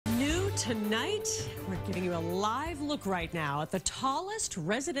tonight, we're giving you a live look right now at the tallest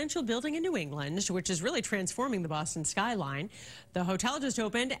residential building in New England, which is really transforming the Boston skyline. The hotel just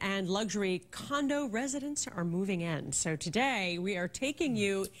opened and luxury condo residents are moving in. So today, we are taking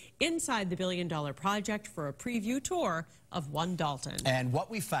you inside the billion-dollar project for a preview tour of One Dalton. And what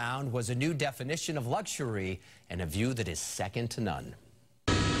we found was a new definition of luxury and a view that is second to none.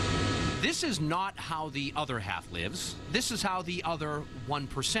 This is not how the other half lives. This is how the other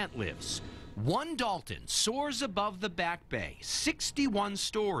 1% lives. One Dalton soars above the Back Bay, 61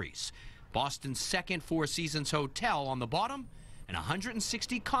 stories. Boston's second Four Seasons hotel on the bottom, and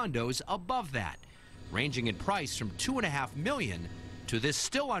 160 condos above that, ranging in price from $2.5 million to this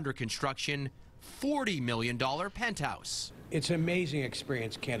still under construction $40 million penthouse. It's an amazing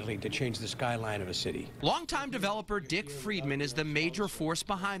experience, candidly, to change the skyline of a city. Longtime developer Dick Friedman is the major force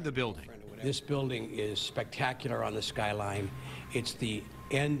behind the building. This building is spectacular on the skyline. It's the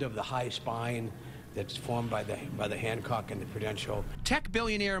end of the high spine that's formed by the Hancock and the Prudential. Tech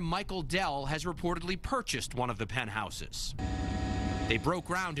billionaire Michael Dell has reportedly purchased one of the penthouses. They broke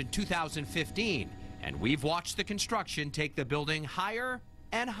ground in 2015, and we've watched the construction take the building higher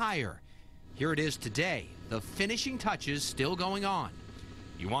and higher. Here it is today, the finishing touches still going on.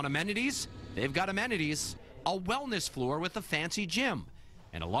 You want amenities? They've got amenities. A wellness floor with a fancy gym,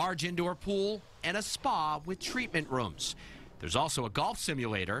 and a large indoor pool, and a spa with treatment rooms. There's also a golf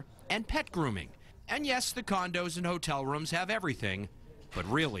simulator and pet grooming. And yes, the condos and hotel rooms have everything, but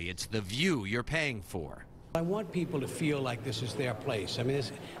really it's the view you're paying for. I want people to feel like this is their place. I mean,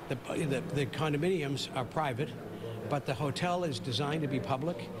 the condominiums are private, but the hotel is designed to be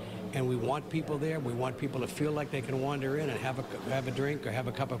public, and we want people there. We want people to feel like they can wander in and have a drink or have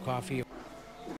a cup of coffee.